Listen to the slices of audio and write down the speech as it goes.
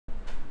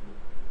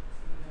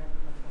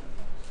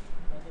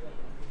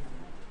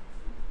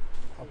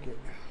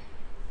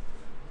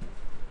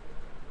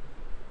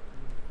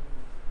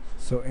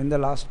So in the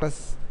last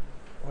class,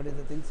 what is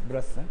the things?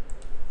 Brush, huh?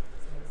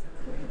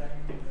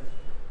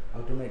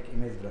 How to make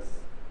image brush.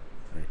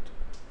 Right.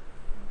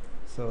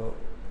 So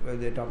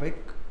the topic,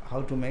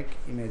 how to make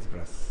image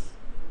brush.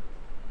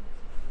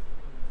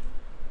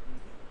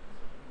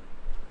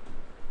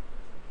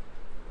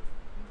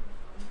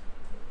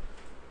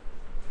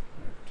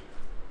 Right.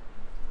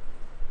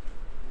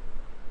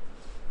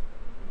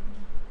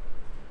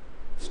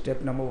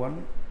 Step number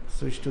 1,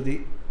 switch to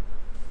the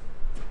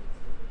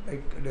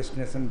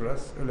destination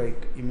brush,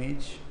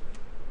 image.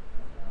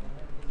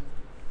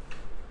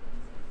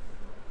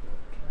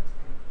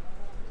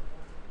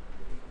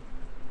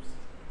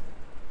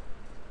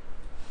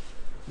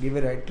 Give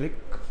a right click,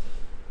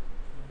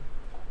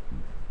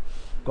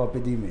 copy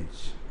the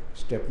image.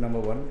 Step number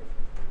 1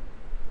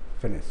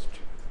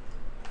 finished.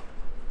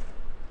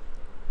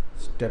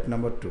 Step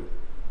number 2,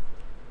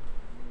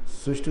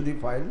 switch to the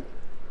file,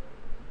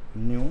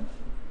 new,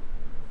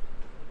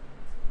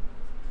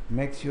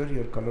 make sure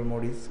your color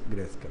mode is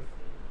grayscale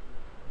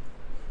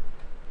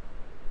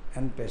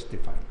and paste the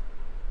file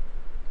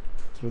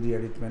through the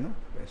edit menu.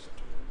 Paste.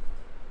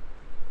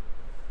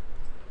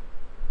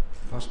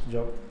 First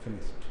job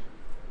finished.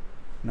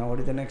 Now what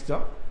is the next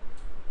job?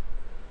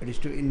 It is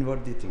to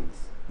invert the things,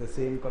 the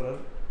same color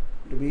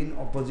to be in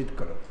opposite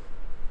color.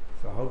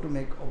 So how to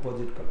make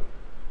opposite color?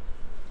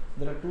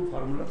 There are two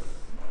formulas.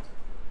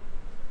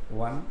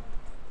 One,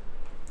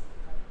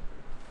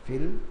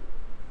 fill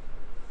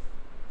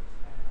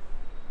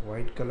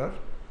white color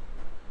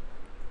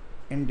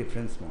in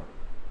difference mode.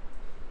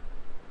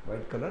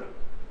 White color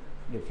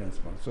difference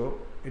mode. So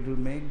it will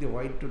make the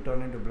white to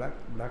turn into black,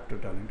 black to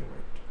turn into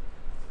white.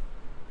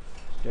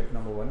 Step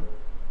number 1.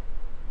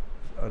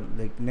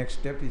 Next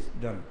step is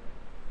done.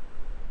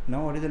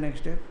 Now what is the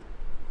next step?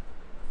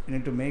 You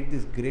need to make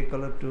this gray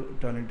color to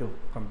turn into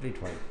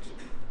complete white.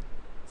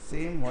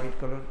 Same white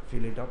color,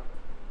 fill it up.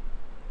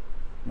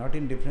 Not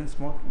in difference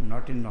mode,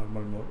 not in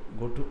normal mode.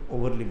 Go to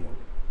overlay mode.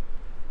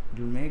 It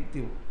will make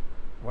the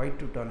white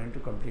to turn into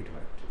complete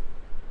white.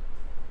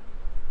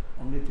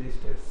 Only 3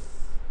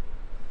 steps.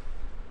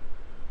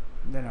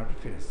 Then how to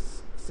finish.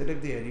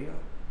 Select the area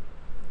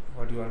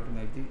what you want to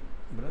make the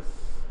brush.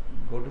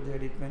 Go to the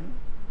edit menu,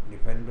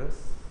 define brush,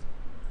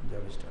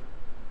 JavaStar.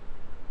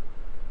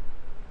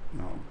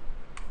 Now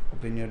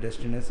open your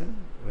destination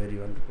where you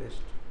want to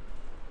paste.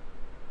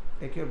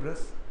 Take your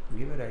brush,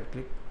 give a right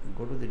click,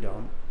 go to the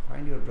down,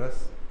 find your brush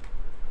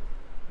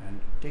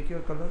and take your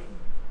color.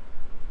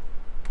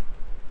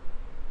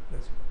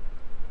 That's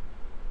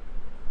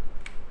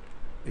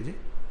it. Easy.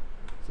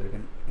 So you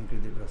can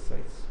increase the brush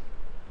size.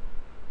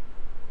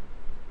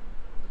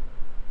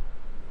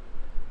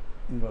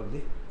 Involve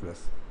the brush.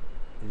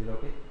 Is it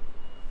okay?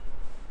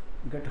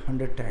 Get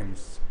 100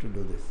 times to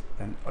do this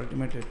and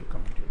ultimately it will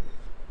come to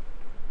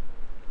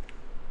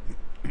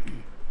you.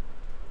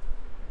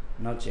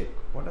 Now check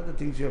what are the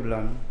things you have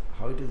learned,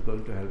 how it is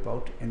going to help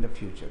out in the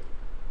future.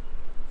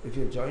 If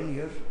you join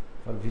here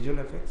for visual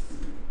effects,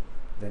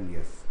 then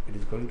yes, it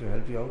is going to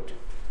help you out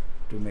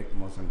to make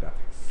motion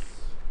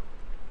graphics.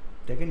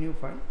 Take a new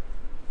file,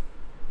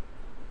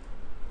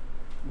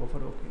 go for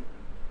OK,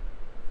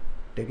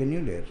 take a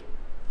new layer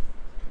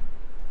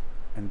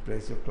and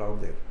place your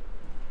cloud there.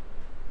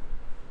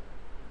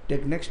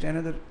 Take next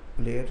another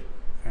layer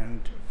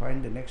and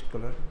find the next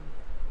color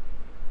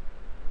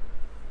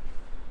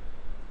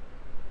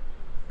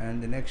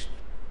and the next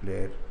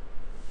layer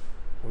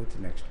with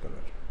next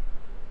color.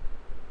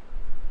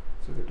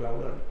 So the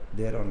cloud are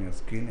there on your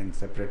screen in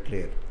separate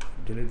layer.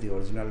 Delete the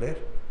original layer.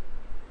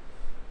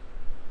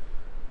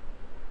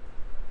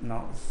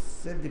 Now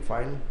set the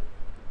file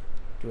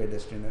to a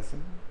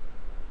destination,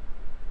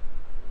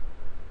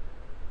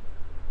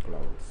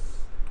 clouds.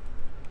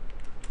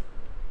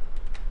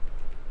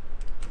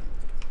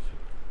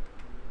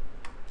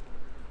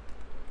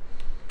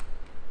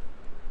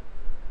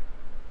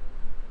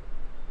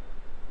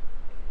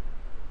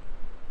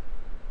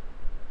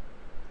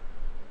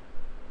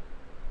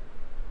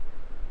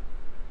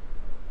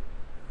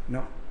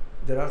 Now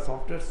there are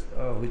softwares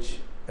which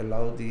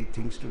allow the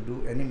things to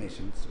do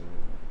animation. So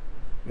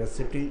we are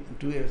shifting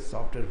to a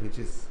software which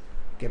is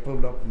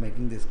capable of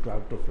making this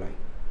cloud to fly,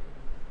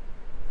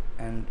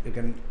 and you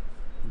can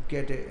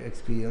get a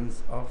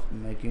experience of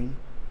making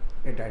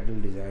a title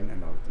design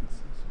and all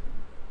things.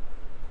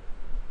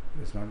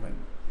 So it's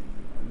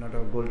not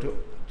our goal to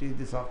teach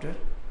the software,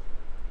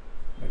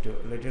 but to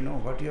let you know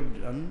what you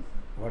have done,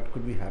 what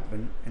could be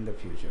happen in the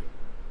future.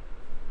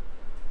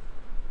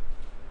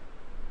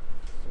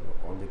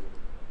 So all the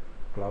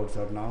clouds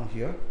are now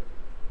here.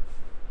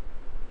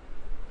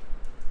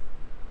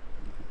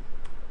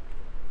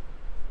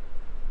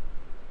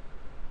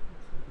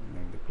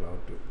 Make the cloud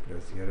to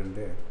place here and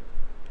there.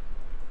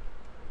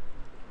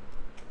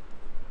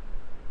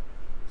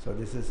 So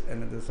this is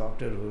another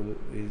software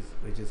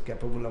which is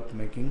capable of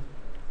making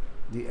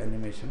the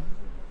animation.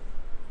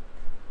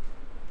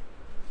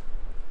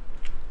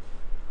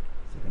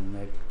 So you can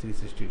make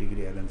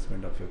 360-degree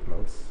arrangement of your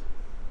clouds.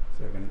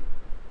 So you can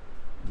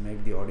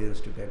make the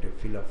audience to get a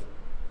feel of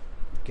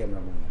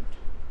camera movement.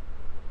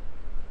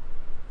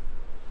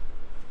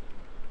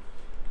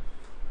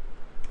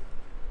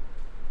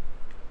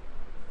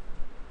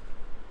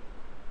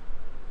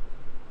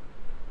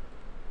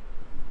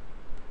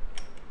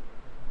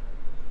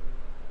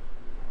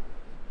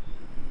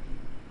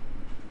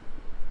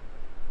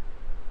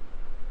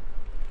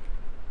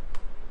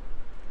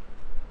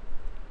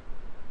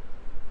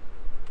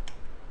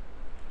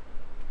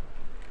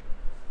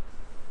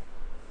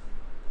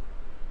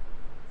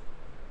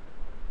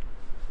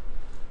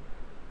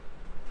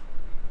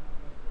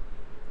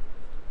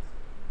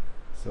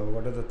 So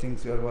what are the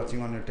things you are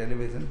watching on your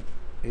television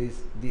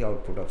is the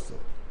output of soap.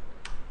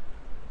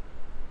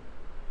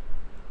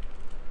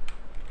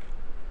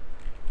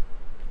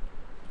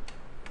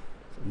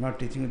 So I'm not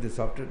teaching you the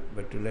software,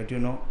 but to let you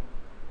know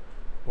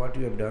what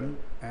you have done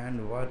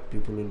and what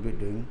people will be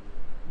doing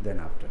then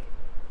after.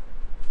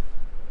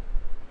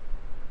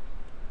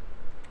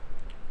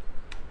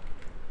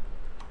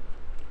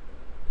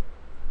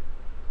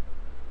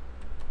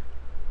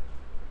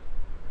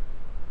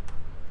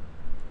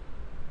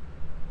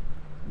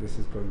 This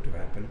is going to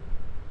happen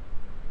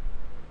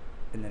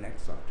in the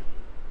next software.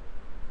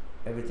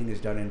 Everything is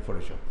done in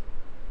Photoshop,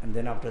 and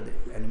then after the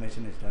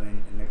animation is done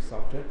in next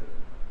software,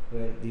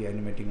 where the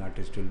animating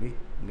artist will be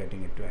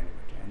getting it to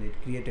animate, and it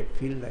create a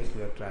feel like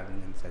you are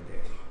traveling inside the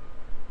area.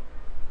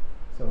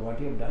 So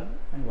what you have done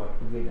and what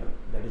could be done,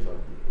 that is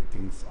all the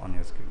things on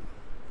your screen.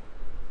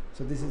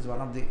 So this is one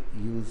of the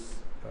use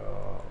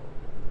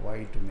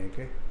why to make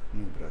a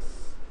new brush.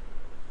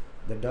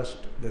 The dust,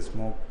 the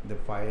smoke, the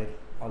fire,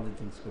 all the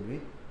things could be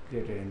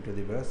created into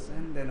the brush,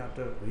 and then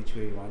after which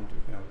way you want,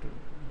 you can have to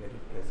get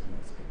it pressed on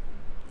your skin.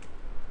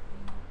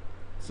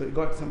 So you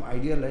got some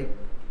idea like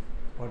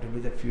what will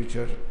be the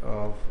future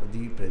of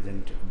the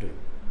present doing.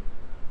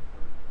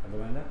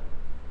 అర్థమైందా?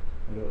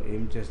 మీరు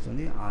ఏం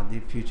చేస్తుంది అది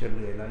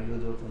ఫ్యూచర్లో ఎలా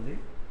use అవుతుంది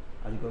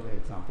అది ఒక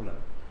example.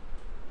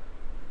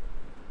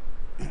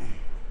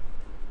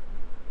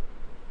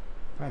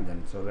 Fine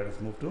then, so let us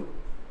move to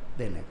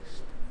the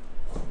next.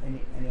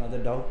 Any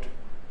other doubt?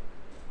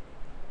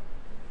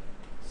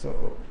 So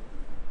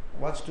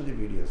watch to the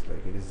videos,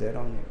 like it is there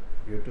on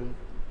YouTube,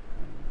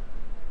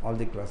 all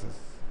the classes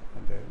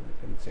are there, you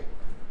can check.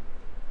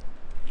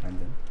 Fine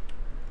then.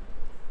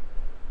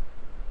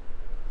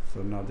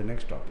 So now the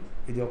next topic.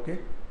 Is it okay?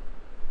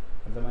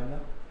 Ardhamainda?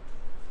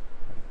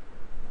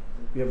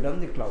 We have done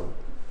the cloud.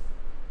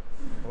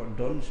 But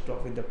don't stop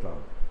with the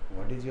cloud.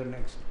 What is your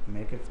next?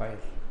 Make a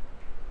fire.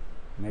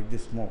 Make the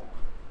smoke.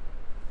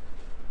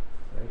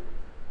 Right?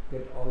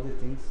 Get all the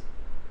things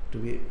to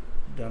be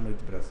done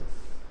with brushes.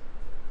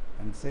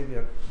 And save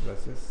your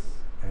brushes,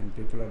 and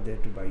people are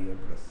there to buy your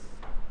brush.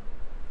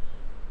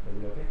 Is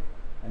it okay?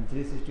 And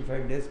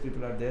 365 days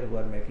people are there who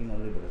are making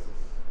only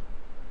brushes.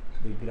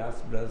 The grass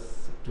brush,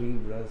 tree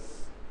brush,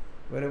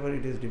 wherever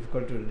it is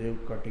difficult to do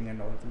cutting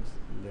and all things,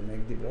 they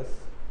make the brush,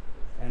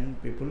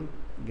 and people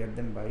get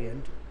them by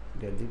and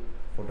get the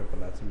photo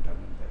collaging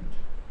done in that.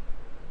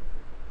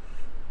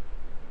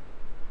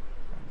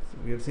 So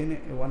we have seen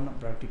one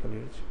practical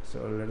use. So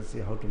let us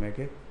see how to make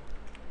a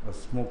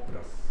smoke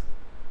brush.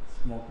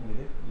 Smoke with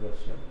a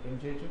brush.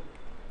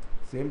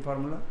 Same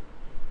formula,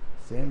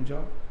 same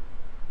job.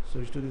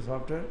 Switch to the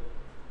software,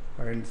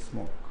 find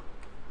smoke.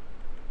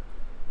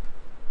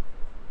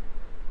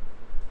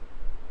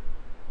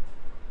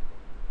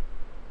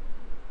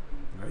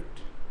 Right?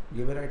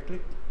 Give a right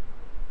click,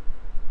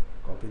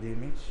 copy the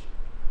image.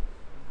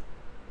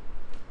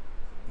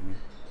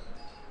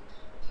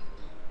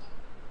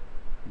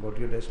 Go to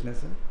your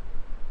destination,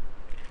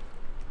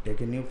 take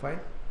a new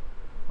file.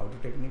 How to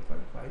take a new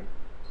file? File.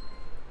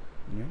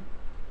 New.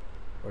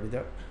 What is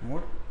the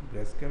mode?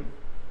 Grayscale.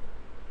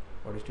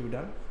 What is to be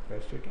done?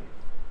 Paste it on.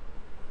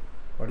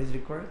 What is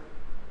required?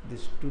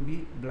 This to be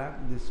black,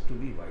 this to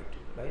be white,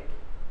 right?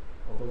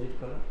 Opposite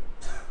color.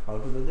 How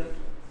to do that?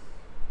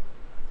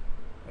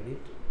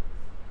 Edit.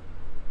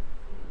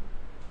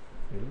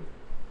 Fill.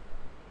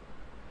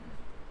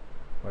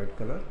 White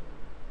color.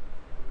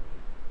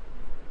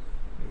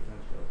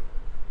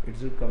 It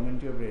should come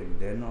into your brain,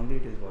 then only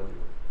it is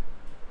possible.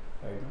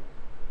 Right now?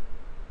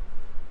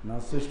 Now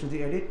switch to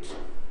the edit.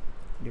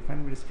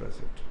 Define with press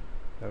it.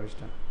 Now it's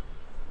done.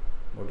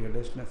 Go to your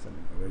destination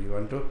where you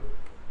want to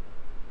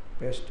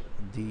paste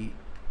the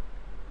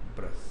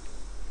brush.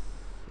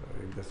 So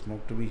if the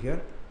smoke to be here,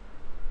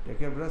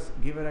 take your brush,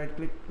 give a right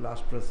click,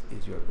 last brush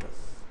is your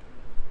brush.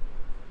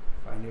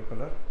 Find your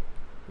color,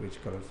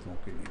 which color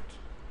smoke you need.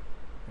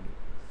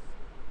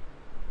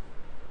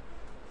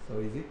 So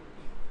easy.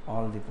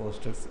 All the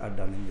posters are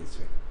done in this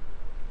way.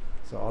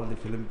 So all the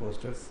film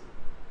posters,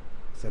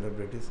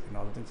 celebrities and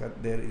all things are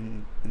there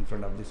in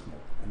front of the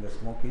smoke, and the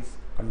smoke is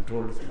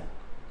controlled smoke.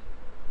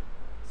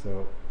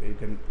 So you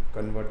can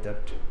convert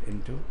that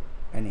into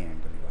any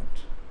angle you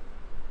want.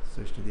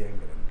 Switch to the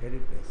angle and get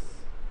it place.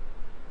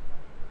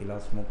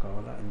 Ila smoke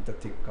kavala, inta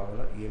thick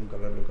kavala, em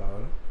color lo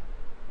kavala,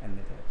 and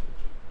attach it.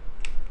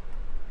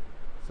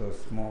 So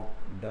smoke,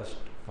 dust,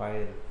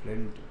 fire,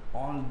 flint,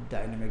 all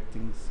dynamic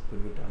things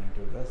could be turned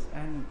into a brush,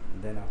 and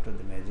then after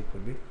the magic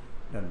could be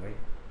done by,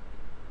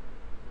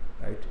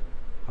 right?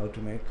 How to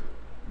make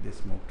this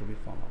smoke to be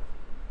formed of.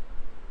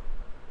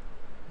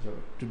 So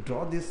to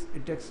draw this,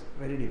 it takes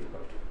very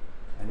difficult,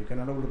 and you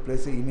cannot able to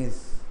place an image,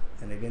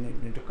 and again you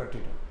need to cut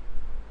it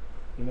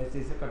out. Image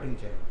is a cutting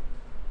chair.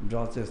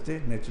 Draw cheste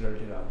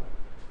naturality raadu.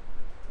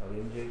 Or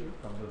em cheyadu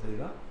compulsory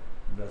ga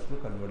brush lo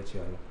convert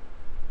cheyali.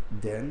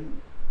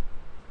 Then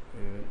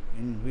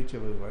in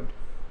whichever you want,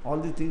 all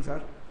the things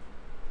are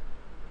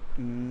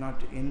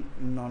not in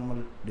normal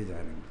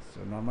designing. So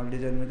normal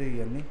design మీద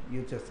ఇవన్నీ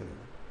use చేస్తారు.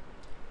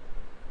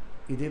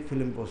 ఇదే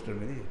film poster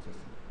మీద use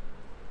చేస్తారు.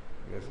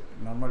 because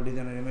normal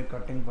designer ఏమో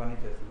cutting పని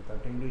చేస్తుంది,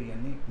 cutting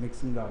ఇవన్నీ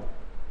మిక్సింగ్ కాదు.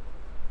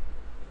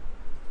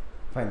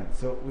 Fine,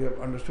 so we have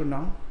understood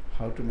now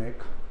how to make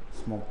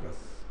smoke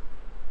brush.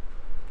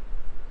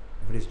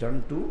 If it is done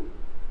 2,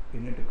 you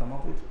need to come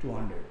up with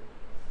 200,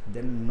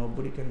 then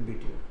nobody can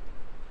beat you.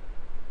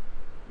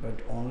 But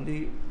only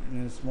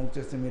smoke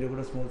చేస్తే మీరు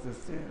కూడా smoke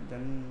చేస్తే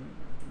then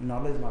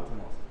knowledge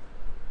మాత్రం వస్తుంది.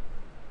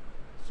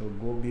 So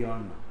go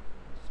beyond now.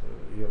 So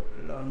you have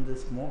learned the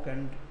smoke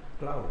and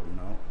cloud.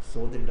 Now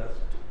sow the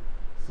dust,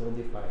 sow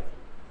the fire,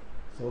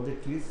 sow the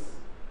trees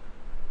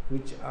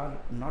which are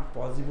not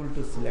possible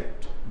to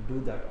select. Do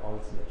that all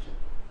selection.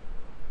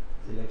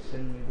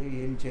 Selection మీద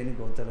ఏం చేయని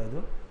గోతరాదు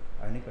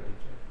అని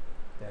కట్టించాడు.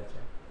 That's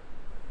it.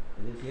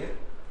 Is it clear?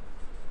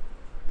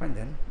 Fine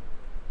then.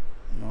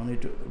 No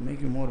need to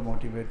make you more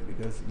motivated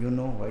because you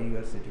know why you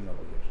are sitting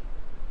over here.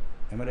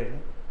 Am I right?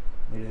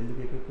 మీరు ఎందుకు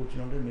ఇక్కడ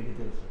కూర్చుని ఉంటే మీకు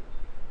తెలుసు.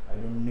 I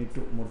don't need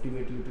to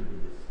motivate you to do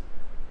this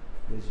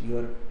because you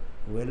are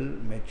well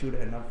matured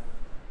enough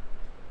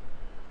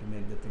to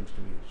make the things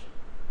to be used.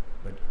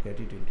 But get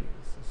it into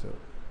use. So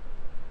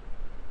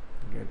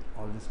get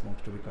all the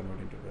smokes to be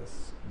converted into brush.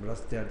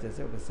 Brush తయారు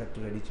చేస్తే ఒక set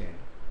ready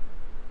చేయండి.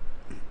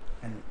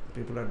 And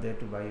people are there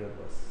to buy your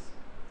brush.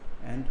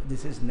 And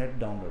this is net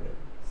downloaded.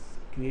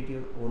 Create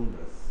your own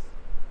brush.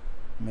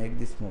 Make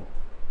the smoke.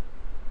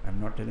 I'm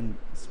not telling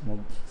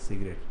smoke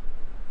cigarette.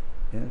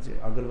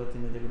 Agarbatti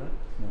మీద కూడా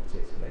smoke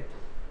చేసి, right?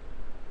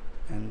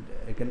 And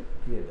I can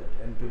create that.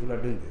 And people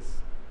are doing this.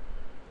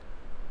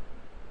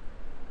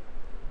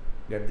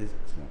 Get this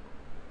smoke.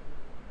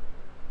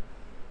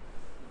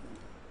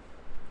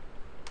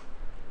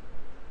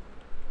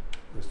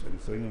 Just I'm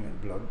showing you my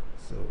blog.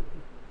 So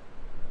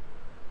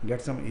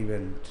get some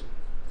event.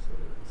 So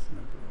it's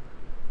my blog.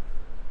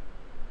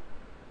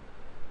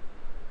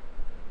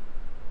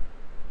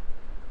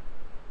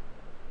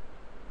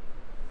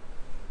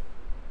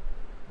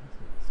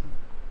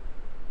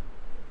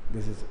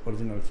 This is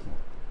original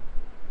smoke.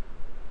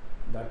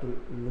 That will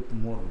look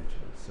more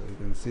natural. So you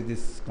can see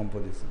these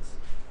compositions.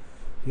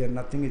 Here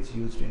nothing is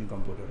used in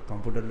computer.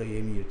 Computer lo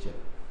em use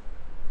cheyadu.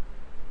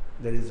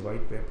 There is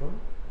white paper.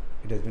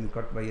 It has been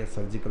cut by a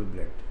surgical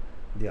blade.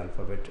 The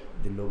alphabet,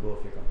 the logo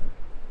of a company.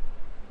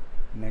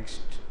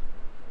 Next,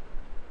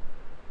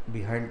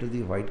 behind to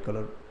the white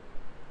color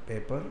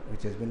paper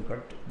which has been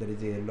cut, there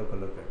is a yellow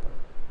color paper.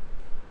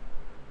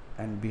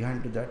 And behind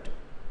to that,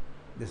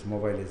 this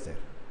mobile is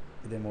there.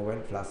 The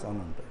mobile flash on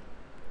ఉంటుంది.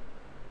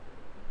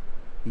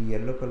 ఈ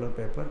yellow color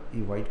paper,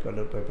 ఈ white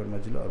color paper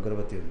మధ్యలో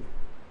అగరబత్తి ఉంది.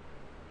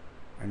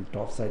 And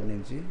top side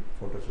నుంచి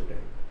photo shoot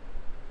అయింది.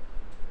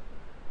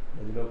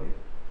 మధ్యలో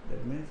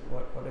that means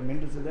what I mean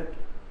to say that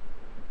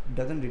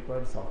doesn't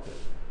require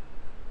software.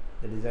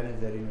 The design is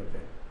there in your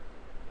brain.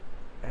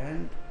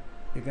 And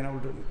you can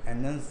able to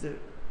enhance the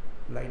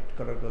light,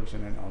 color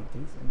correction and all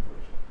things in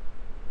Photoshop.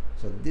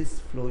 So this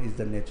flow is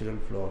the natural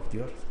flow of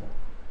your smoke.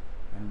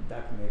 And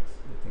that makes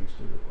the things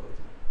to look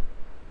original.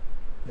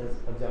 Does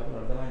example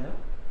అర్థమైందా?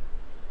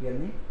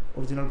 ఇవన్నీ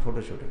original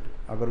photo shoot అండి.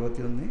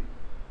 అగరబత్తి ఉంది,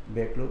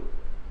 బ్యాక్లో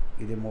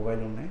ఇది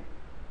mobile ఉన్నాయి,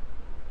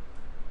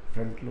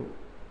 ఫ్రంట్లో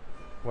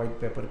white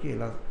పేపర్కి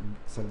ఇలా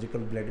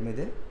సర్జికల్ బ్లేడ్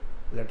మీదే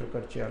లెటర్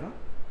కట్ చేయాలా.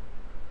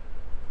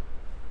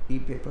 ఈ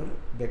పేపర్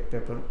బ్యాక్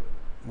పేపర్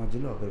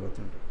మధ్యలో అగరబత్తి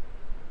ఉంటుంది.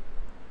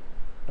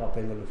 టాప్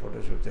యాంగిల్లో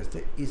ఫోటో షూట్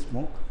చేస్తే ఈ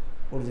స్మోక్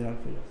ఒరిజినల్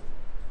ఫీల్ వస్తుంది.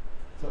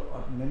 So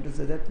mean to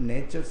say that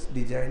nature's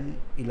design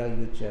ఇలా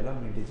యూజ్ చేయాలా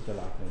మీ డిజిటల్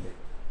ఆర్ట్ మీద.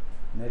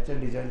 నేచర్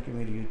డిజైన్కి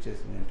మీరు యూజ్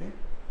చేసింది అంటే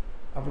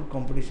అప్పుడు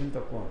కాంపిటీషన్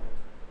తక్కువ ఉంటుంది.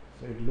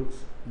 So it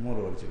looks more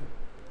original.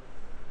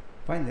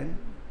 Fine then.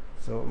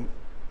 So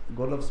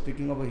goal of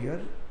speaking over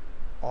here,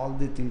 all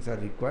the things are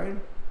required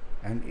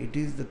and it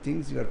is the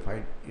things you are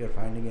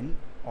finding in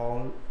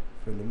all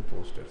film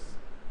posters.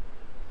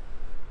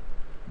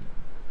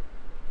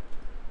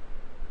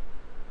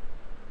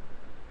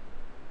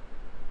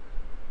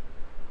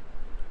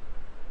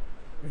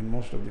 In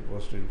most of the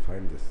posters you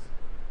find this.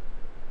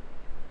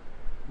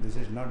 This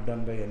is not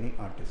done by any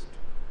artist.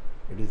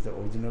 It is the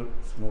original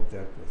smoke they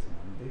are placing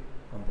on the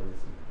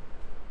composition.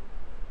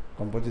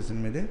 Composition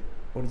మీదే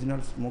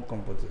original smoke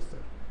compose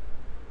చేస్తారు.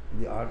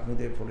 ఇది art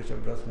మీదే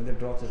Photoshop brush మీదే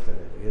draw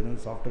చేస్తారు. ఏదైనా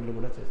సాఫ్ట్వేర్లో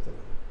కూడా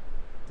చేస్తారు.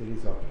 3D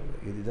software.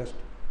 ఇది just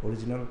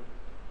original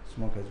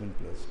smoke has been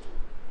placed.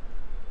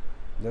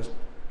 Just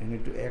you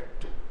need to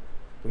act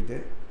with a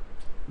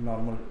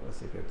normal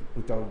secret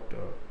without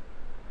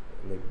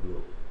like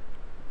glow,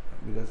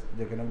 because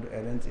they cannot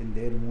arrange in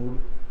their mood,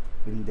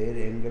 in their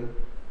angle,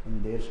 in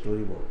their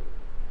storyboard.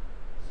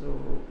 So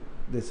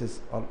this is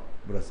all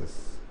brushes.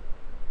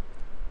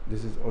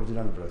 This is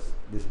original brush.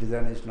 This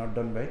design is not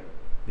done by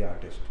the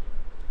artist.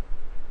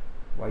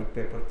 White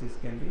paper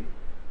తీసుకోండి,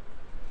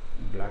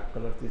 black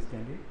colour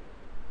తీసుకోండి,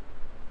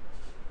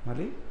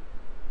 మళ్ళీ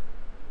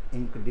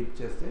ఇంక్ dip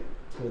చేస్తే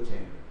flow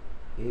చేయండి,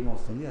 ఏం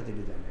వస్తుంది అది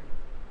design అయ్యింది,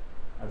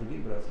 అది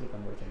బ్రష్లో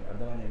కన్వర్ట్ చేయండి.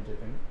 అర్థమైంది ఏం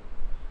చెప్పండి?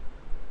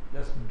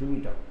 Just do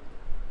it up.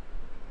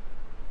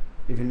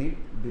 If you need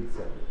big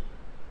salary,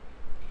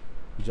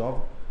 job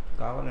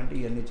కావాలంటే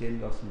ఇవన్నీ చేంజ్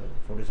వస్తుంది కదా,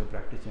 ఫోటోషాప్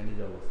ప్రాక్టీస్ చేయండి,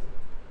 జాబ్ వస్తుంది.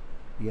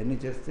 ఇవన్నీ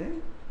చేస్తే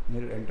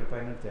మీరు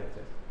ఎంటర్ప్రైనర్ తయారు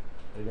చేస్తారు.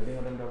 Are you getting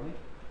what I'm talking?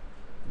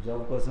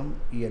 Job కోసం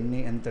ఇవన్నీ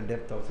ఎంత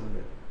డెప్త్ అవసరం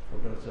లేదు.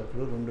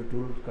 ఫోటోషాప్లో 2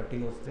 టూల్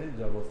కటింగ్ వస్తే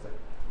జాబ్ వస్తాయి.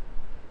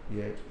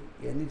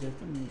 ఇవన్నీ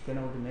చేస్తే you can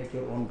out make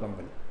your own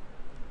company.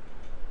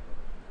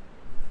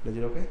 Is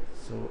it okay?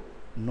 So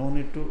no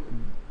need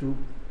to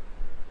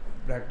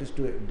practice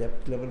to a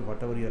depth level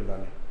whatever you are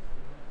learning.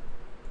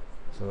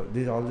 So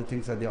these all the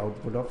things are the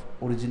output of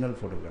original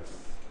photographs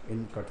in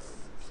cuts.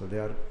 So they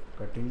are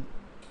cutting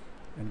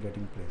and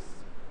getting place.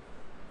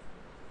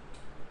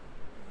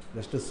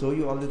 Just to show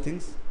you all the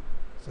things.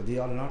 So they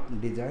are not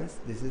designs.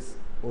 This is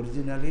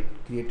originally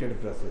created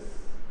process.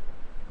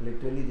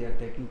 Literally they are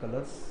taking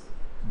colors,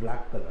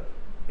 black color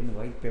in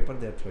white paper,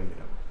 they are throwing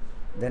it up.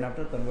 Then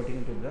after converting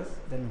into brush,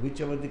 then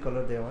whichever the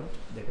color they want,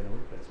 they can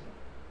hold press it.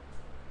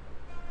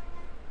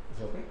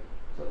 It's okay.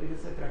 So it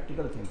is a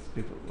practical things.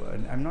 People,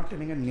 and I'm not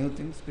telling a new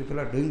things. People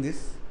are doing this,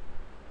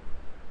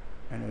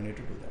 and we need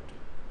to do that.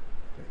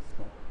 Okay,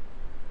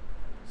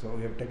 so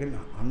we have taken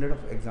 100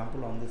 of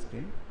example on the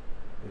screen,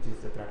 which is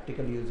the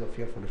practical use of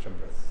your Photoshop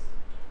brush,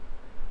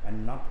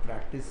 and not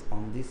practice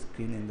on the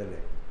screen in the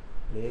lab.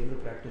 Lab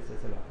practice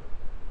as a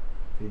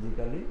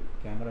physically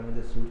camera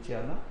में shoot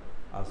చేయాలా,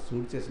 ఆ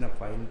shoot చేసిన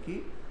file కి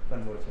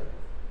convert చేయాలి.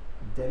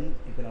 Then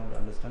you can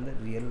understand the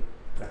real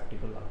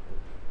practical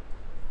output.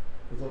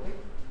 It's okay.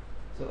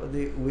 So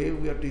the way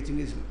we are teaching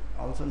is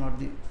also not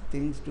the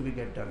things to be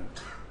get done.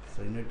 So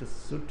you need to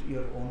shoot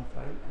your own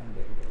file and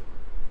get it out.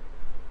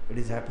 It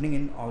is happening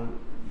in all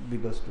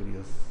bigger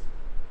studios.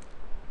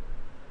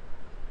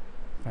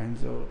 Fine.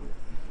 So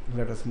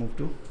let us move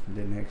to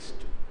the next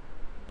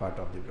part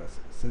of the brush.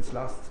 Since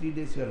last 3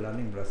 days you are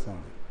learning brush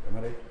only. Am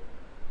I right?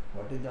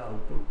 What is the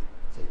output?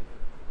 Check.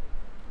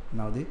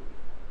 Now the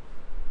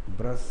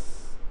brush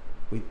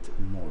with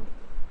mode.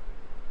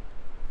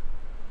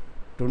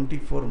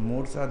 24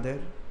 modes are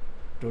there,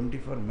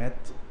 24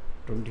 math,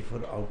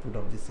 24 output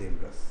of the same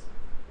brush,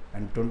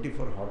 and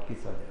 24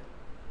 hotkeys are there.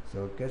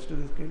 So catch to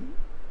the screen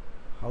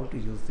how to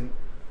use the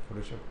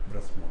Photoshop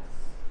brush modes.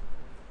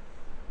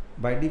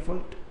 By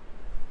default,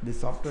 the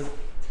software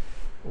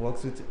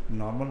works with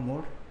normal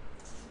mode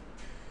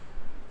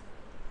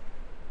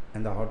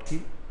and the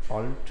hotkey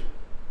Alt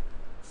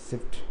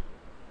Shift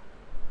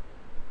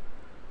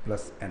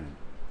plus N,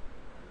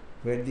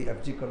 where the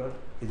FG color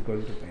is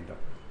going to paint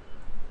up.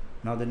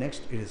 Now the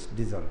next is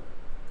dissolve.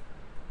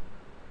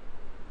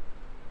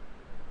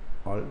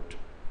 Alt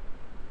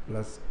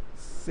plus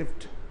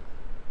Shift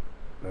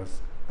plus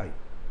I.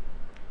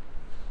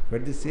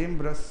 Where the same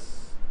brush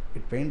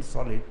it paints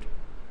solid,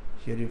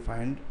 here you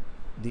find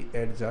the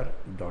edges are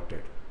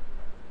dotted.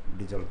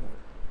 Dissolve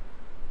mode.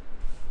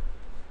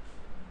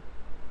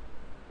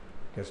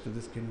 Catch to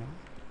the screen now.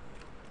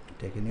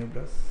 Take a new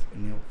brush, a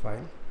new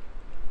file.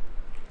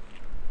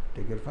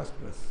 Take your first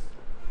brush.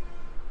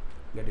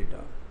 Get it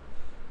down.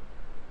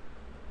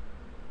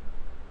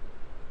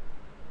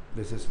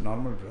 This is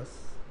normal brush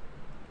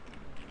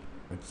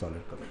with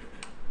solid color,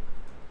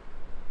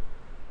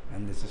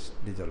 and this is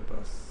dissolve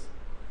brush.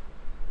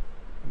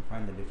 And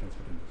find the difference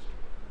between these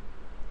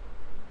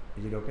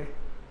two. Is it okay?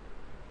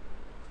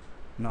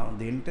 Now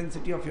the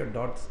intensity of your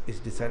dots is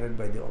decided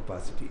by the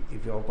opacity.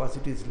 If your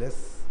opacity is less,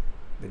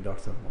 the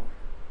dots are more.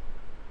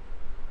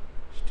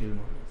 Still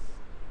more less.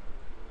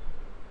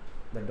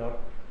 The dot,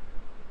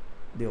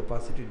 the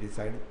opacity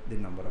decides the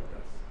number of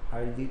dots.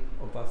 Hide the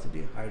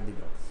opacity, hide the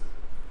dots.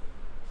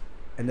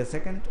 And the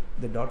second,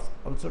 the dots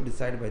also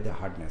decide by the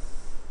hardness.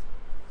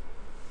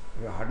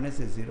 If your hardness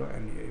is 0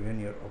 and even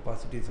your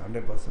opacity is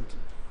 100%,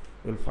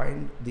 you will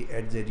find the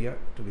edge area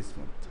to be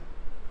smooth.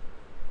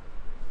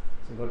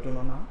 So got to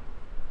know now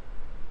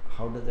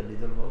how does the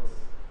dissolve works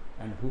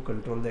and who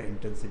control the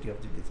intensity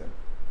of the dissolve.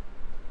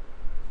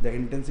 The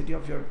intensity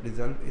of your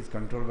dissolve is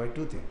controlled by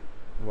two things.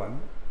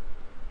 One,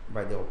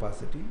 by the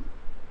opacity,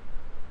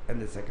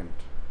 and the second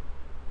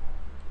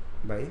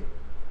by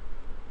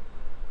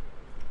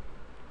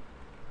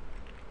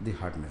the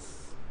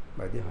hardness.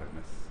 By the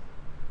hardness.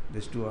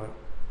 These two are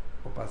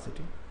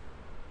opacity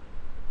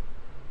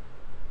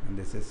and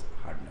this is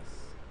hardness.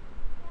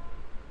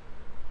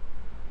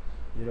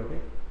 Is it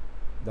okay?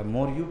 The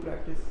more you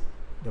practice,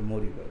 the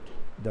more you get.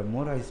 The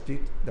more I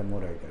speak, the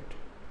more I get.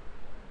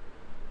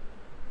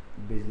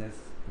 Business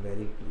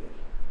very clear.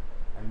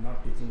 I am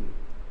not teaching you.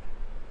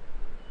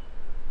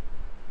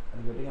 Are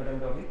you getting what I am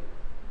talking?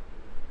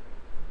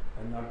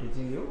 I am not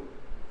teaching you.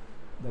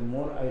 The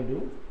more I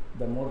do,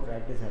 the more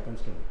practice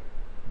happens to me.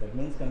 That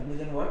means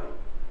conclusion what?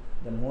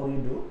 The more you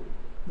do,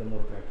 the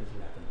more practice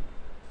will happen.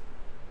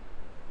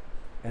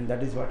 And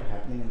that is what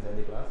happening inside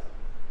the class.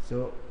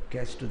 So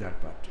catch to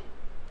that part.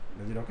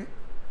 Is it okay?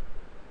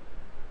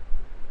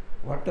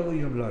 Whatever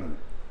you have learned,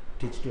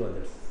 teach to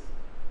others.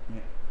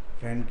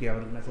 Friend ki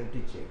avarkina say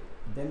teach.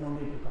 Then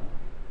only it will come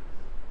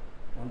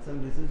out. Once I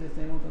listen to the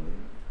same thing,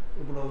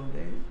 ఇప్పుడు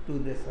 2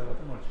 days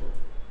తర్వాత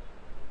మర్చిపోతుంది.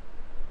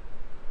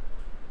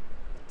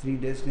 3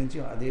 days నుంచి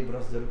అదే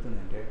brush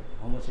జరుగుతుందంటే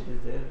how much it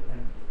is there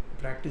and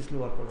ప్రాక్టీస్లో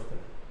work out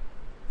అవుతుంది.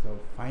 So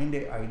find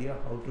a idea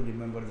how to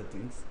remember the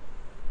things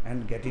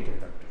and get it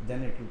adapt,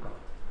 then it will come.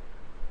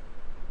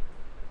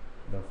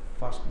 The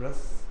first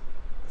brush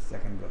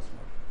second brush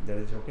mode. That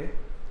is okay.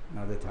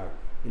 Now the third.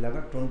 Ilaga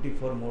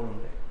 24 mode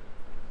untai.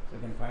 So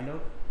you can find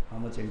out how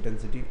much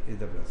intensity is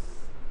the brush.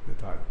 The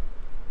third.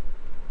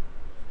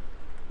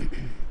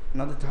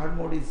 Now the third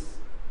mode is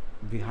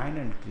behind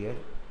and clear.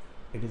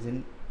 It is in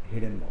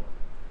hidden mode.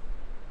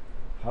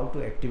 How to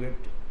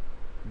activate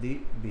the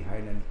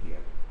behind and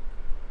clear?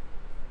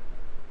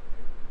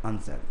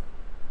 Answer.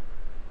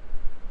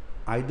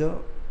 Either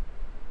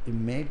you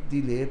make the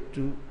layer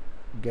to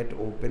get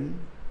open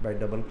by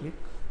double click.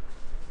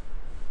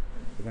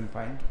 You can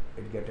find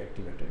it get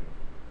activated.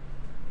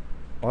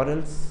 Or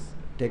else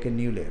take a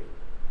new layer.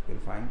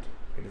 You'll find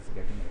it is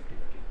getting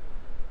activated.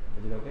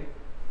 Is it okay?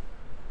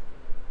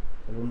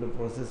 రెండు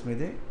process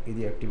మీదే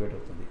ఇది activate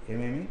అవుతుంది.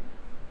 ఏమేమి?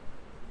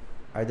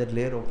 Either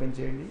layer open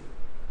చేయండి,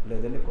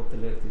 లేదంటే కొత్త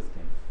layer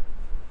తీసుకోండి.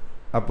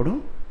 అప్పుడు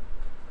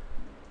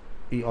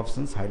ఈ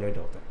ఆప్షన్స్ హైలైట్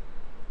అవుతాయి.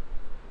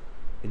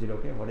 Is it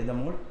okay? What is the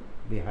mode?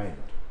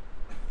 Behind.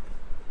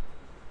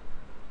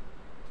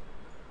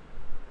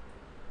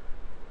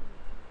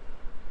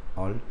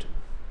 Alt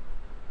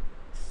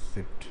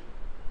Shift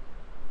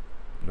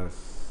plus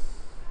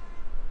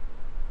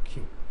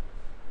Q,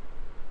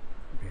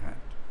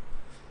 behind.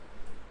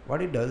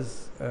 What it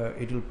does,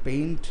 it will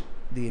paint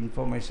the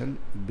information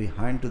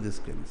behind to the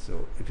screen. So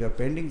if you are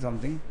painting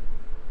something,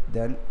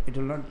 then it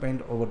will not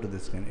paint over to the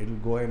screen, it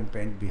will go and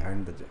paint behind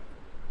the gem.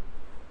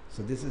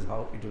 So this is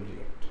how it will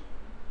react,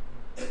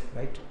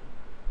 right?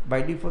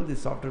 By default the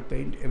software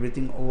paint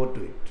everything over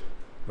to it,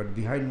 but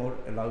behind mode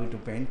allow you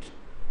to paint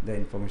the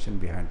information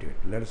behind it.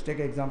 Let us take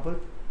an example.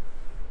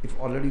 If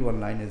already one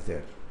line is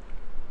there,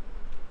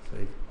 so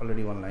if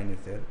already one line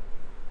is there,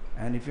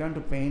 and if you want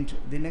to paint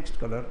the next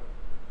color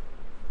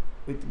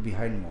with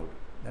behind mode,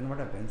 then what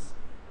happens?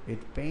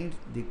 It paints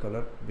the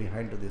color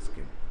behind to the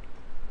screen.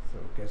 So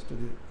gets to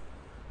the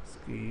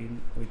screen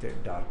with a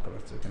dark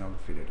color, so you cannot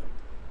fill it up.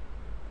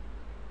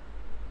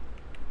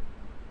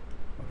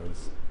 Or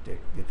else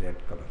take the red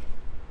color,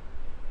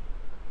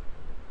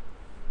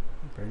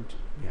 paint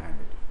behind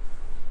it.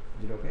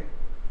 Is it okay?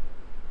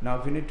 Now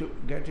if you need to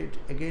get it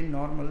again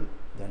normal,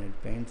 then it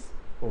paints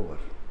over.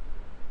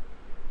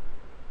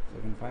 So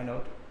you can find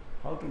out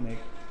how to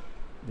make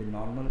the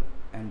normal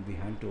and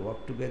behind to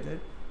work together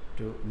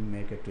to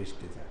make a twist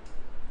design.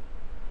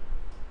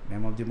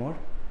 Name of the mode?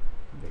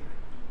 Behind.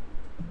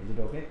 Is it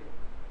okay?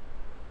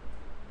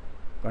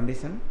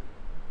 Condition?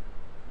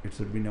 It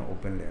should be in an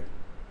open layer.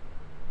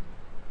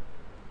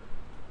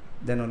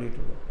 Then only it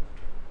will work out.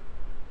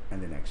 And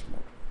the next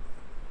mode.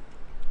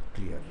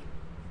 Clear.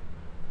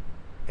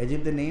 As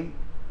if the name,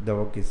 the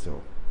work is so.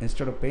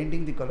 Instead of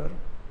painting the color,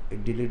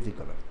 it deletes the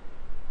color.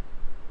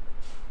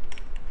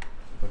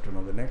 But to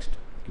know the next,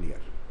 clear.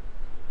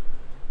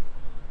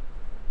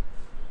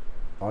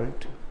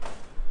 Alt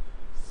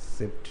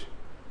Shift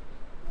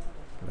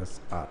plus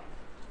R.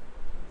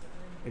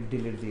 It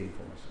deletes the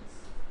information.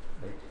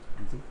 Right?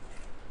 You see?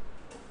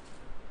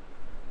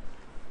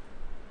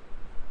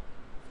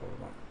 For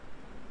one.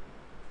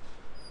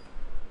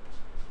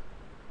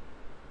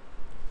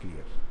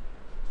 Clear.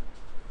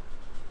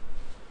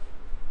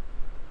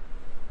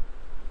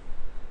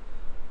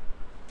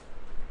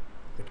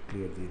 It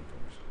cleared the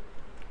information.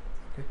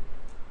 Okay?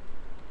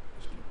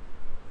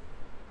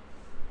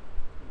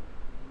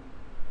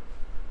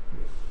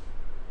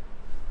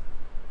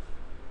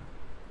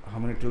 How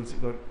many tools you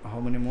got? How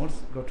many modes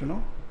got to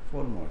know?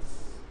 4 modes.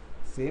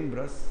 Same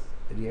brush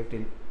react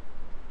in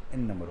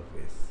n number of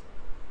ways.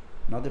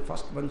 Now the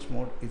first bunch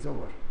mode is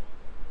over.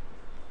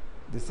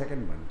 The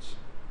second bunch.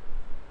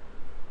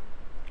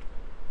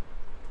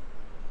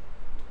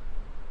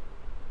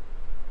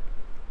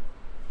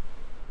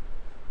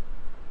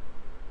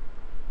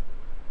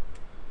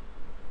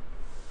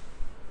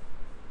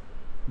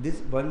 This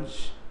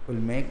bunch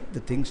will make the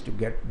things to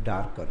get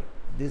darker.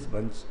 This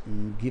bunch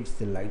gives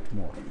the light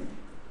more.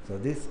 So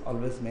this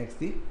always makes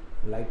the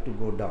light to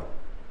go down,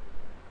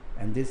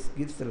 and this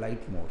gives the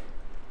light more.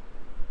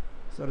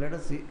 So let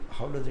us see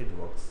how does it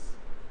works.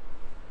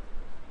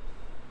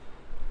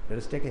 Let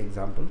us take an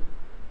example.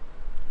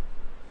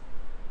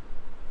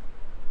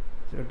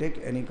 So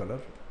take any color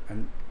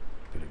and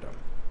fill it up,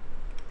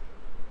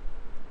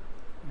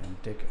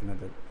 and take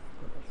another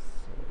color.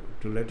 So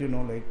to let you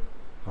know like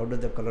how does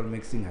the color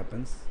mixing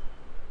happens,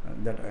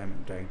 that I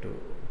am trying to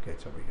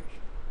catch over here.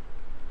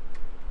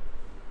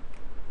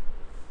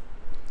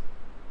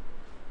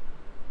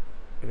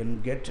 You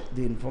can get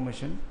the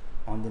information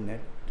on the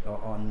net or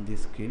on the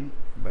screen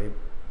by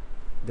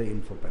the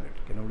info palette.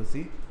 Can you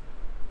see?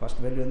 First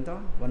value enta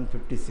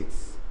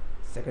 156,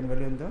 second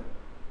value enta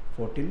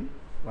 14,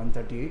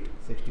 138,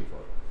 64.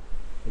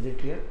 Is it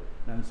clear?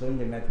 Now I am showing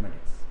the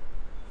mathematics.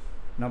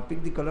 Now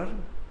pick the color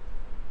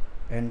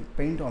and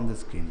paint on the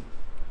screen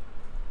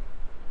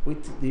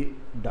with the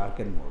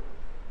darken mode.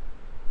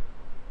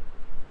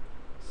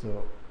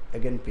 So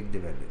again pick the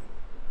value.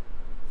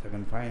 So I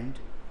can find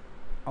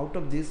out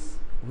of this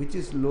which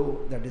is low,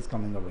 that is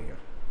coming over here.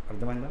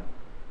 Ardhamainda?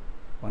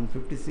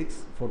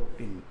 156,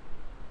 14.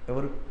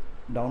 Ever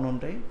down on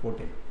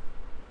 14.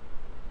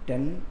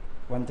 10,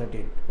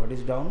 138. What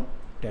is down?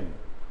 10.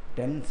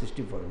 10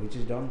 64, which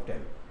is down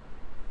 10.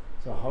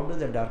 So how does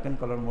the darken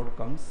color mode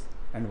comes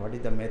and what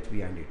is the math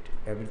behind it?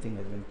 Everything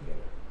has been clear.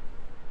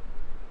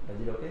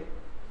 Is it okay?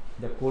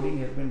 The coding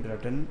has been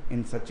written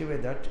in such a way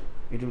that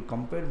it will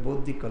compare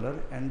both the color,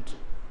 and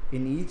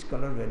in each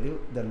color value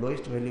the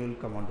lowest value will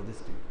come onto the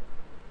screen.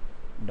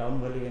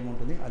 Down value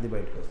emuntundi adi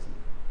bayitiki vastundi,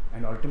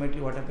 and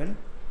ultimately what happens,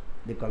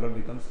 the color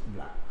becomes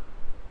black.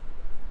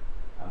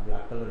 A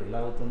black color ela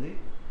avutundi,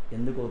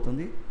 enduku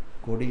avutundi,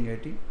 coding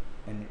eti,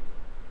 and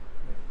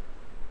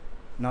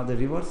now the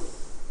reverse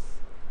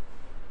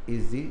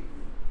is the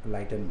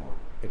lighten mode.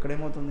 Ekkada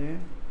emutundi,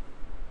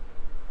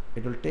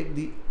 it will take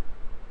the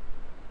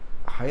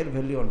higher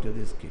value onto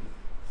the screen.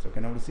 So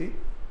can you see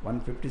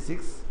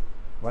 156,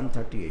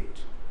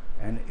 138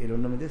 and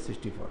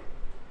 64.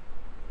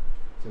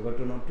 So you got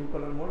to know 2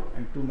 color mode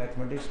and 2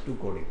 mathematics, 2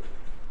 coding.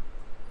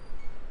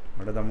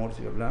 What are the modes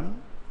you have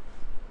learned?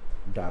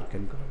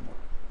 Darken color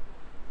mode,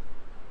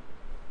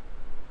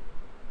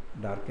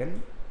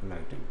 darken,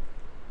 lighten.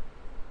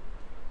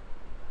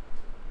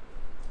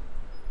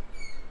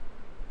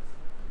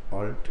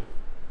 Alt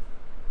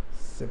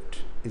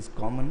Shift is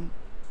common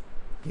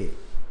K.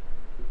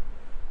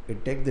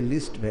 It takes the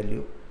least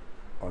value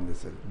on the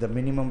cell, the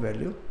minimum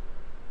value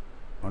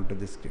onto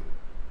the screen.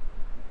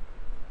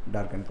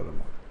 Darken color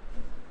mode.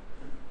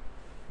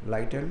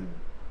 Lighten,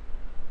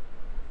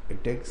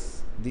 it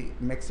takes the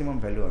maximum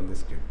value on the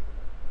screen.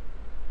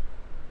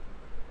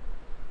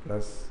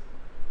 Plus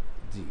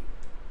G,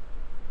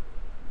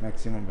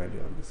 maximum value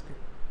on the screen.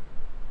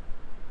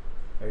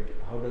 Right?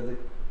 How does it?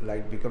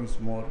 Light becomes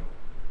more,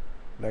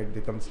 light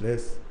becomes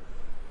less.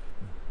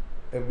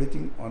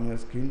 Everything on your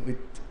screen with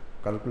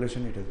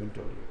calculation it has been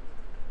told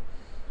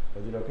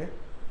you. Is it okay?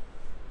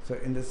 So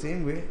in the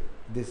same way,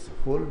 this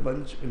whole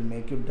bunch will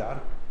make you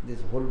dark,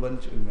 this whole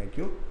bunch will make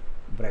you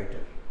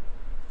brighter.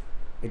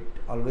 It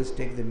always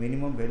takes the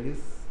minimum values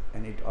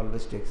and it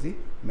always takes the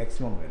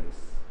maximum values.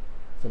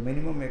 So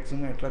minimum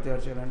maximum etla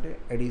tayaru cheyalante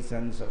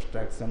addition,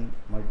 subtraction,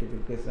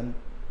 multiplication,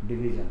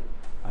 division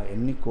aa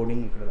enni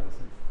coding ikkada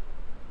rasindi.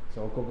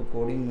 So okkoka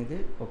coding mide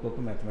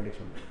okkoka mathematics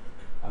undi,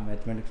 aa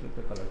mathematics lo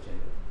color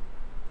change.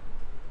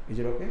 Is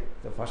it okay?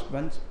 The first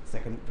bunch,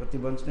 second, prati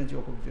bunch nunchi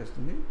okkoka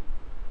chestundi,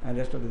 and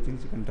rest of the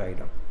things you can try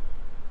it up.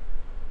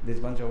 This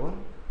bunch over,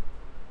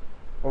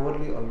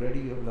 overly already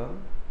you have learned.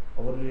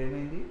 Overly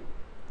emaindi,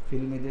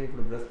 fill mide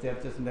ippudu brush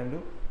tayaru cheసిన time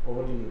lo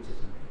overly use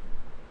chesindi.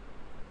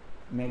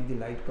 Make the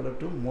light color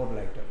to more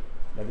lighter,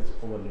 that is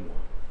overly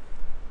mode.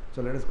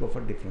 So let us go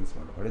for difference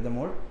mode. What is the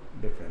mode?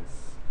 Difference.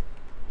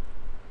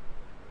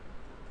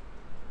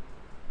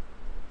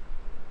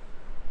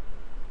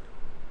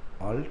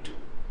 Alt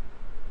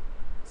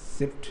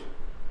Shift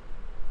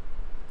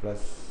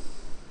plus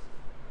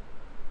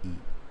E.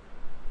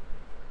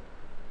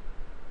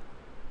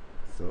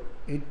 So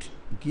it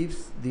gives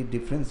the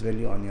difference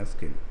value on your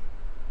screen.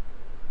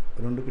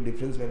 Renduki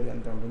difference value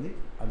anta untundi,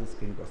 adi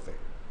screen ki vastayi.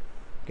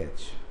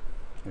 Catch.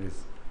 It is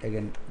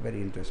again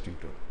very interesting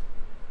tool.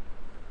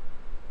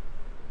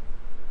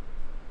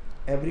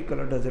 Every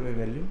color does have a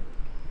value.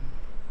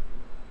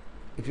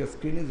 If your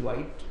screen is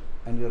white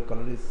and your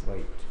color is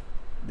white,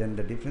 then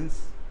the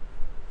difference,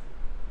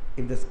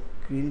 if the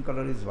screen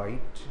color is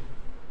white,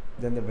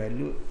 then the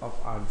value of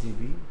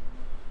RGB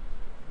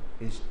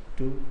is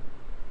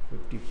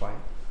 255,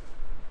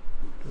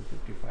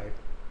 255,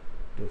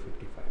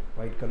 255.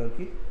 White color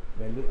ki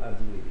value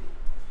RGB.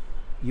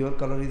 Your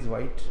color is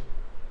white,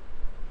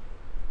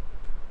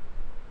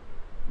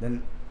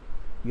 then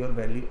your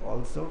value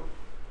also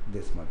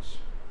this much,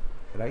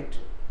 right?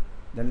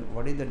 Then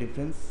what is the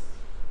difference?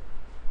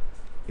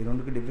 You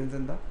don't get difference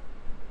in the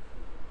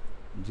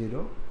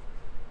 0,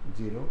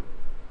 0,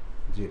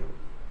 0.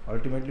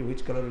 Ultimately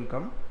which color will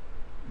come?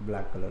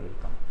 Black color will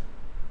come.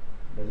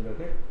 Does it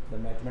okay? The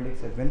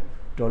mathematics has been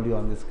told you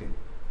on the screen.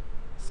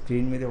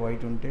 Screen మీద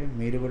white ఉంటే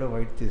మీరు కూడా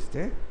white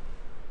తీస్తే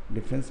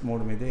difference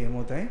mode మీద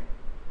ఏమవుతాయి?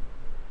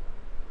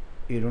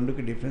 ఈ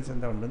రెండుకి difference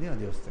ఎంత ఉంటుంది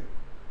అది వస్తాయి.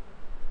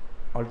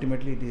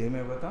 Ultimately it is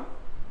ఏమైపోతా?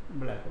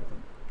 Black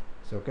అవుతుంది.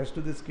 So catch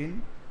to the screen.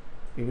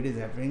 If it is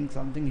happening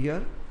something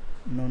here,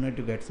 no need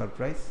to get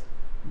surprise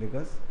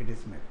because it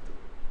is math.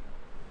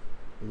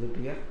 Is it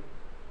clear?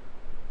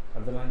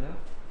 అర్థమైందా?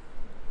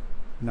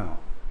 Now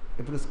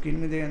ఇప్పుడు స్క్రీన్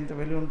మీద ఎంత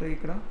వాల్యూ ఉంటాయి?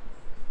 ఇక్కడ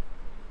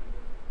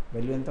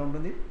వాల్యూ ఎంత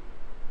ఉంటుంది?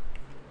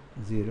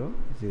 0,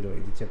 0.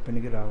 ఇది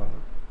చెప్పనికి రావాలి.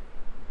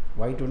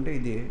 వైట్ ఉంటే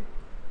ఇది,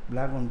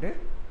 బ్లాక్ ఉంటే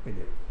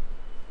ఇదే.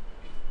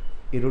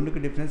 ఈ రెండుకి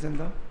డిఫరెన్స్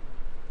ఎంత?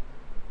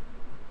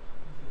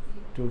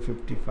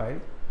 255,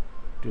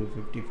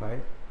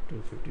 255,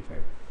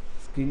 255.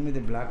 స్క్రీన్ మీద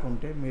బ్లాక్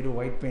ఉంటే మీరు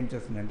వైట్ పెయింట్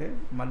చేస్తుందంటే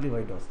మళ్ళీ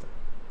వైట్ వస్తుంది.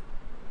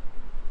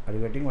 Are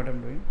you getting what I am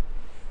doing?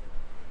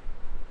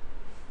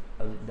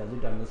 Does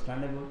it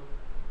understandable?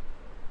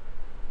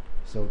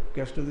 So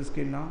catch to the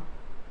screen now.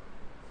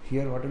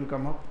 Here what will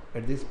come up?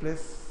 At this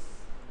place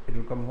it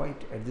will come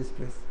white, at this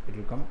place it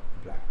will come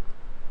black.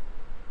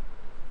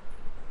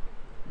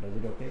 Does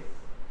it okay?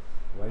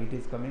 Why it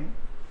is coming?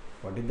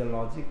 What is the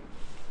logic?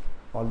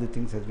 All the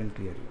things has been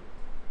clear here.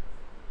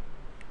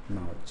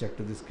 Now check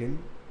to the screen.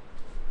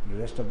 The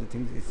rest of the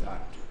things is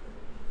art.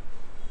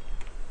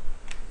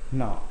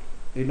 Now,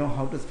 you know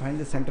how to find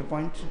the center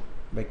point?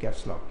 By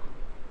caps lock.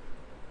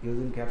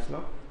 Using caps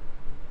lock,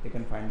 you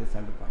can find the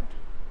center point.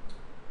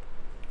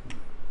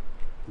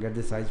 Get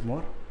the size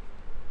more.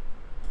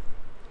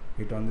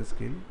 Hit on the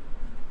scale.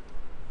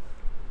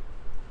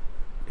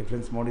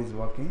 Difference mode is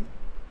working.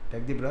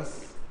 Take the brush.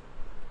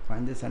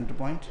 Find the center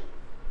point.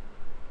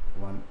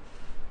 1,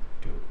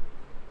 2, 3,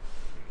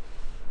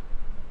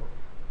 4,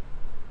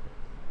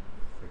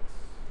 6.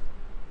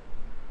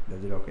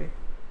 Does it okay?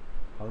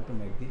 How to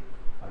make the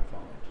art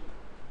format?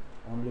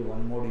 Only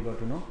one mode you got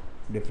to know.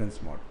 Difference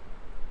mode.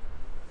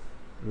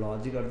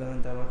 Logic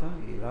అర్థమైన తర్వాత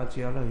ఎలా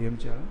చేయాలో ఏం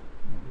చేయాలో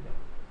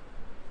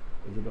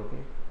is it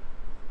okay?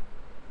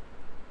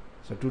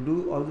 So to do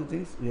all the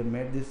things we have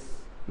made this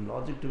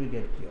logic to be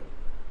get clear.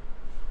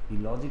 The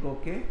logic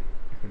okay,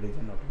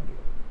 design automatic.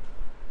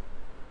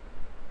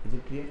 Is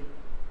it clear?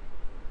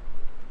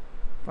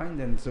 Fine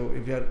then. So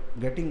if you are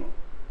getting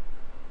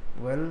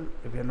well,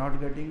 if you are not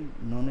getting,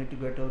 no need to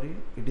get worried.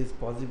 It is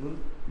possible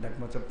that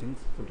much of things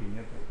put in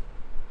your head,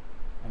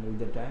 and with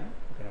the time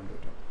you can do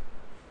it up.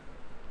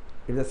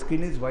 If the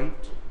skin is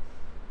white,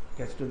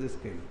 catch to the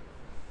skin.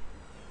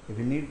 If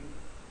you need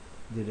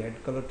the red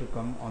color to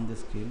come on the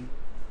skin,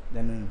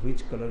 then in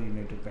which color you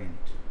need to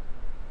paint?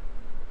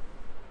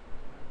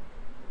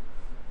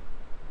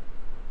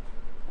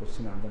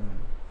 Question answer.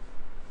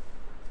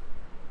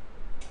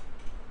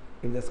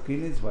 If the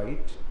skin is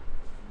white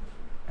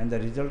and the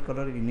result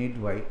color you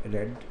need white,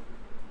 red,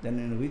 then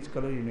in which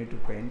color you need to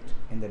paint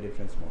in the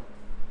difference mode?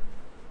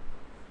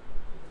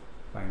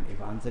 Fine.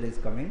 If answer is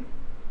coming,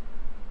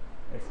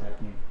 it's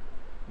happening.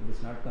 If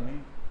it's not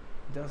coming,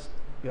 just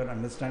your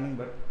understanding,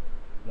 but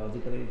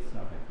logically it's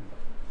not happening.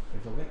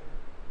 It's okay.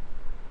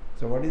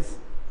 So what is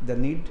the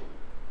need?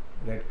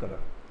 Red color.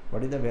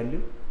 What is the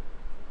value?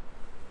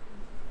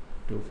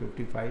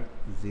 255,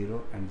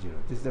 0 and 0.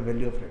 This is the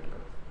value of red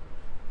color.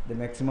 The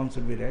maximum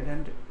should be red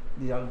and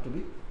these all to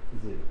be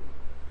 0.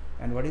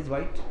 And what is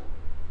white?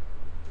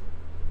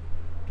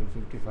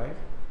 255,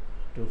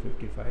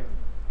 255,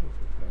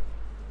 255.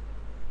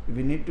 If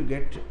we need to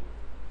get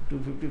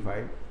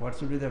 255, what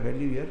should be the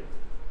value here?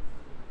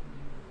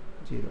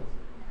 0.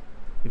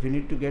 If you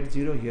need to get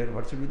 0 here,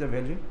 what should be the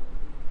value?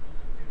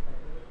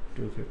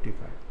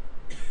 255.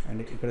 And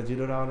ikkada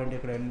 0 రావాలంటే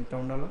ఇక్కడ ఎంత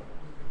ఉండాలో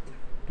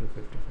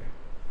 255.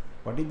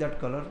 What is that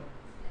color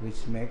which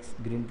makes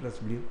green plus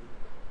blue?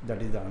 That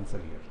is the answer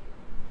here.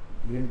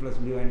 Green plus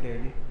blue అంటే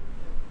ఏంటి?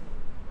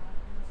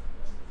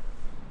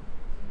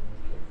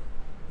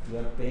 You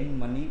are paying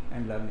money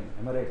and learning.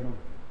 Am I right? No.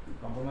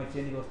 Compromise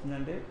చేయడానికి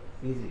వస్తుందంటే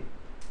easy.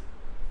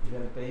 If you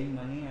are paying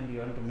money and you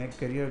want to make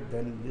career,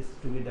 then this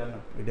to be done.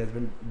 It has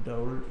been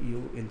told you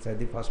inside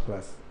the first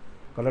class.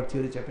 Color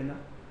theory చెప్పిందా?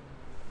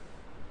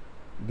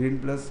 Green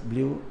plus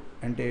blue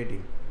అంటే ఏంటి?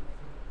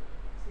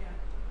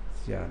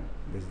 Cyan.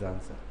 This is the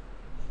answer.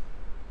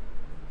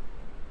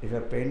 If you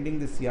are painting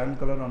the cyan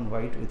color on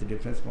white with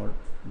difference mode,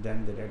 then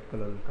the red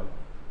color will come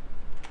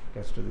out.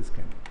 Catch to the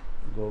skin.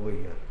 Go over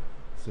here.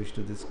 Switch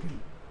to the skin.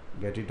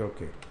 Get it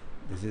okay.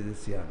 This is the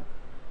cyan.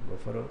 Go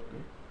for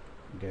okay.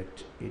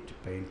 Get it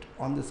paint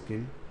on the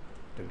skin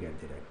to get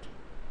the red.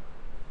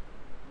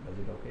 Does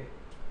it okay?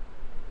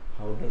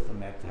 How does the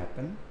math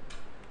happen?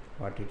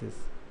 What it is?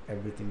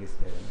 Everything is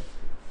there in the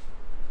skin.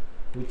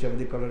 To whichever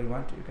the color you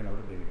want, you can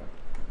also bring it up.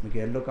 మీకు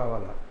yellow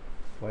కావాలా,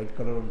 white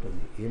color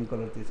ఉంటుంది, ఏం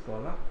colour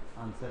తీసుకోవాలా,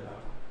 answer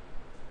రావాలా.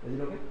 Is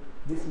it okay?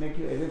 This make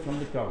you away from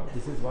the crowd.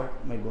 This is what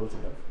my goals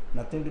are.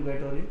 Nothing to get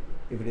worried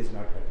if it is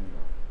not happening.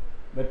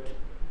 But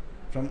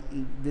from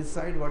this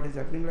side, what is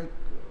happening, like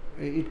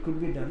it could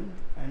be done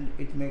and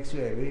it makes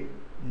you away.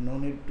 No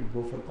need to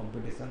go for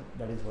competition.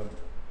 That is what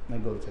my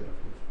goals are.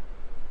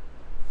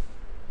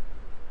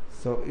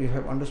 So you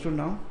have understood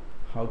now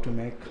how to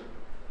make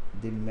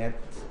the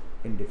math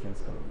in difference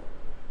color mode.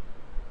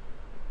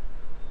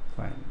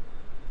 Fine.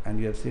 And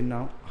you have seen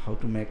now how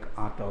to make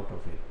art out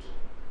of it.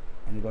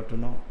 And you got to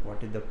know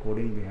what is the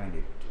coding behind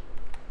it.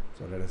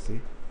 So let us see.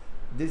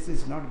 This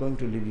is not going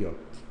to leave you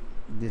out.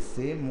 The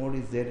same mode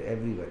is there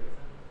everywhere.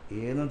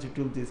 ఏదో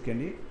చుట్టూ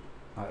తీసుకెళ్ళి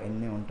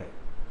అవన్నీ ఉంటాయి.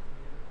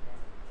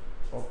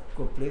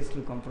 ఒక్క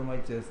ప్లేస్లో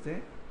compromise చేస్తే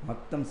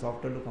మొత్తం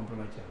సాఫ్ట్వేర్లో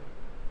కంప్రమైజ్ చేయాలి.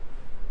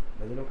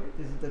 Okay,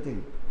 this is the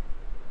thing.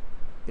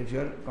 If you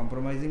are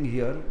కంప్రమైజింగ్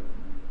here,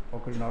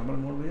 ఒకటి నార్మల్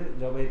మోడ్ మీద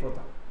జాబ్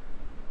అయిపోతాం.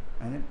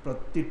 అని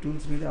ప్రతి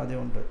టూల్స్ మీద అదే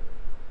ఉంటుంది.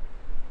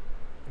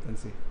 You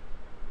can see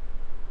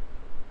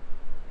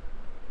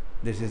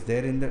this is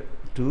there in the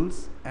tools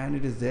and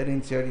it is there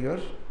inside your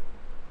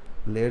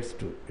layers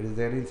too. It is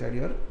there inside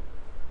your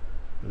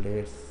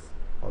layers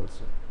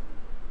also.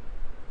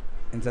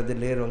 Inside the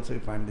layer also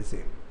you find the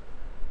same.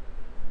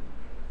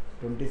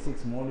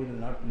 26 mode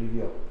will not leave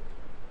you out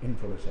in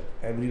Photoshop.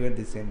 Everywhere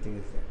the same thing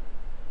is there.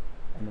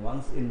 And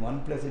once in one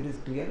place it is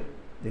clear,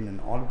 then in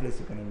all places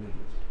you can only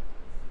use it.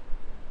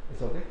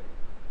 It's okay?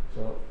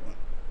 So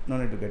no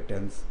need to get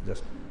tense.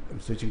 Just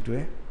I'm switching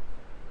to a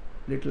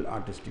little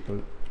artistical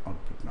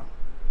output now.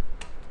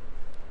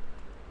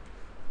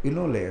 You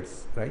know layers,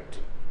 right?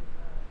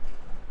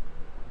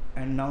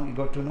 And now you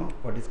got to know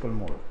what is called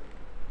mode.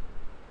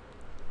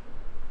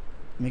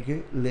 మీకు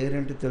layer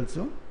అంటే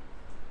తెలుసు,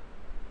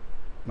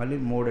 మళ్ళీ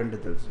mode అంటే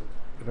తెలుసు.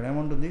 ఇక్కడ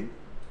ఏముంటుంది,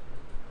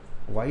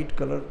 white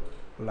colour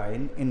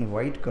line in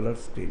white colour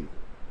screen,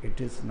 it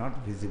is not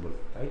visible,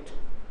 right,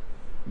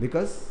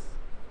 because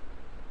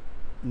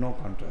no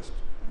contrast.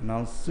 Now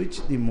switch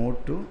the mode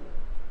to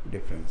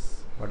difference.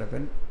 What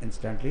happened?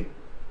 Instantly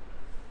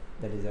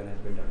the design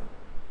has been done.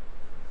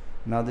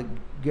 Now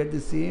get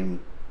the same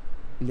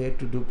layer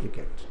to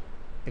duplicate.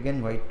 Again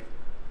white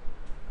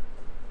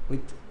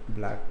with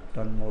black,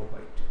 turn more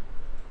white.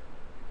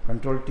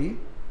 Control T,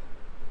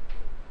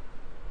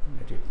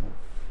 let it move.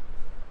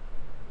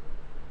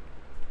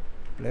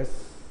 Plus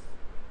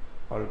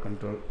Alt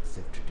Control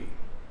Shift T.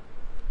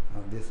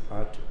 Now this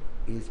art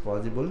is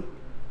possible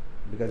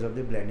because of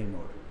the blending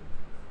mode.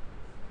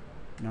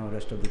 Now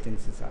rest of the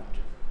things is art.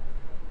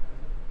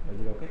 Is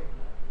it okay?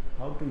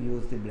 How to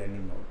use the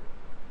blending mode?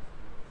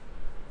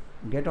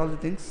 Get all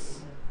the things.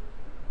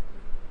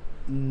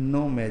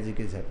 No magic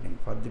is happening.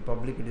 For the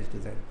public it is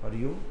designed. For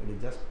you it is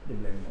just the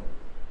blend mode.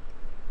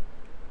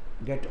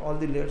 Get all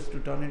the layers to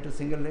turn into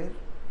single layer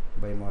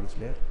by merge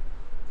layer,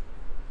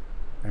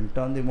 and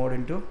turn the mode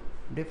into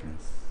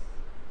difference,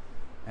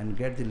 and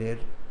get the layer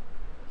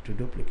to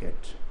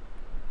duplicate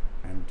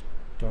and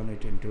turn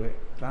it into a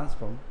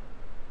transform.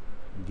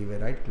 Give a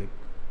right click,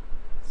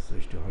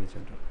 switch to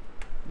horizontal.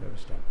 You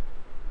have done.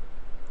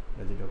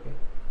 Is it okay?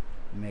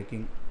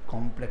 Making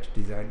complex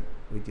design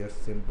with your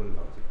simple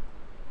logic.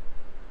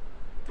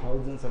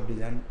 Thousands of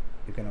design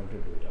you can have to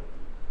do it up,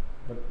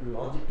 but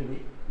logic to be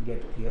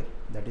get clear,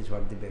 that is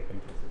what the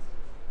backend process.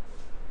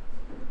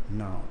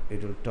 Now it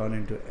will turn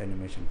into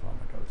animation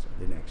format also,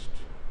 the next.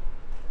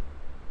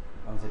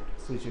 Once it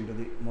switch into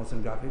the motion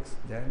graphics,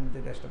 then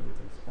the rest of the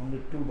things. Only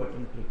 2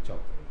 button click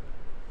chop.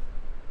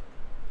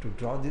 To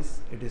draw this,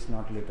 it is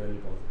not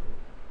literally possible.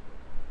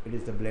 It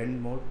is the blend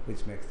mode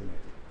which makes the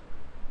magic.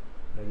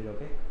 Is it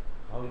okay?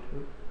 How it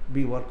will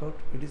be work out?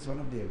 It is one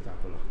of the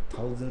examples.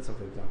 Thousands of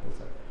examples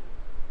are there.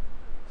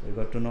 So you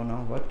got to know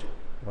now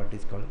what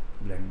is called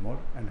blend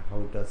mode and how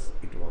does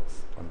it works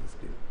on the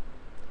screen.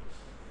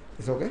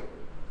 It's okay?